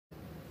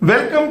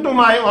Welcome to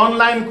my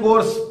online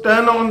course,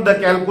 Turn on the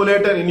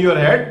Calculator in Your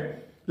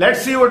Head.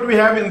 Let's see what we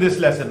have in this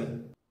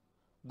lesson.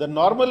 The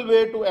normal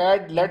way to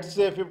add, let's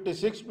say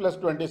 56 plus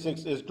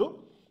 26 is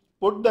to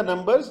put the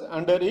numbers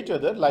under each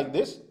other like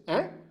this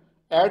and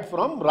add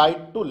from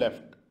right to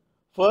left.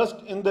 First,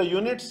 in the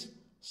units,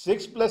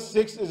 6 plus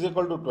 6 is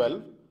equal to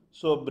 12.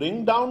 So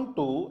bring down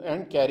 2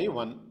 and carry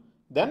 1.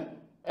 Then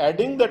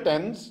adding the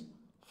tens,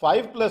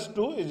 5 plus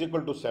 2 is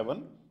equal to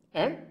 7,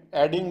 and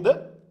adding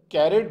the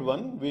carried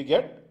 1 we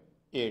get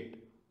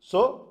 8.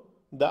 So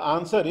the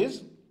answer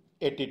is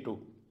 82.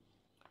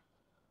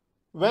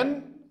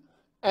 When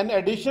an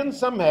addition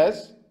sum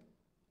has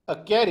a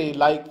carry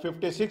like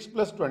 56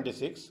 plus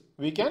 26,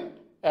 we can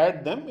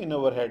add them in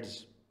our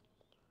heads.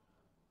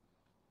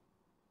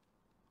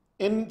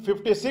 In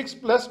 56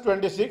 plus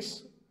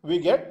 26, we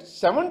get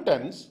 7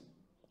 tens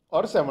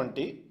or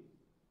 70.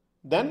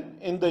 Then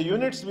in the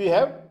units we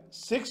have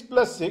 6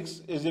 plus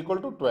 6 is equal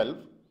to 12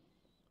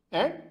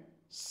 and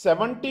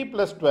 70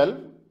 plus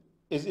 12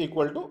 is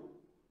equal to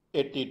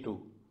 82.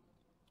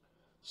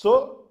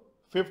 So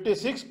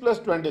 56 plus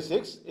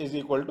 26 is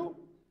equal to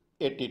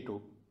 82.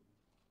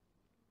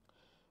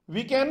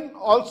 We can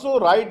also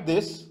write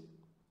this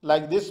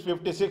like this: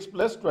 56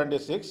 plus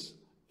 26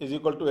 is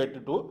equal to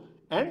 82,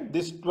 and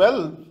this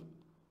 12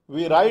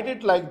 we write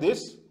it like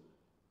this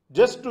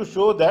just to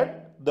show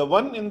that the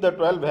 1 in the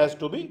 12 has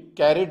to be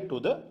carried to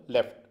the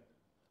left.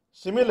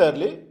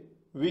 Similarly,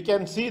 we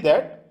can see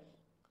that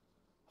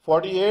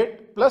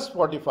 48 plus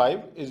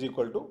 45 is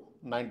equal to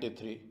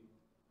 93.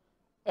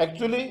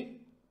 Actually,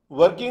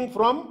 working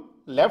from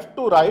left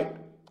to right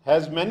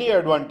has many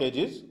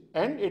advantages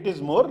and it is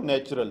more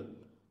natural.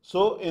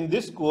 So in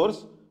this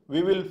course,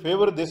 we will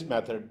favor this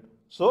method.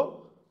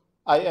 So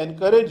I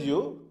encourage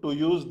you to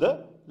use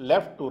the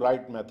left to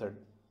right method.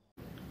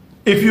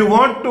 If you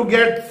want to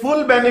get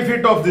full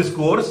benefit of this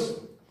course,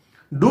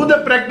 do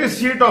the practice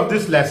sheet of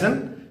this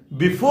lesson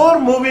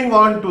before moving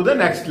on to the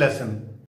next lesson.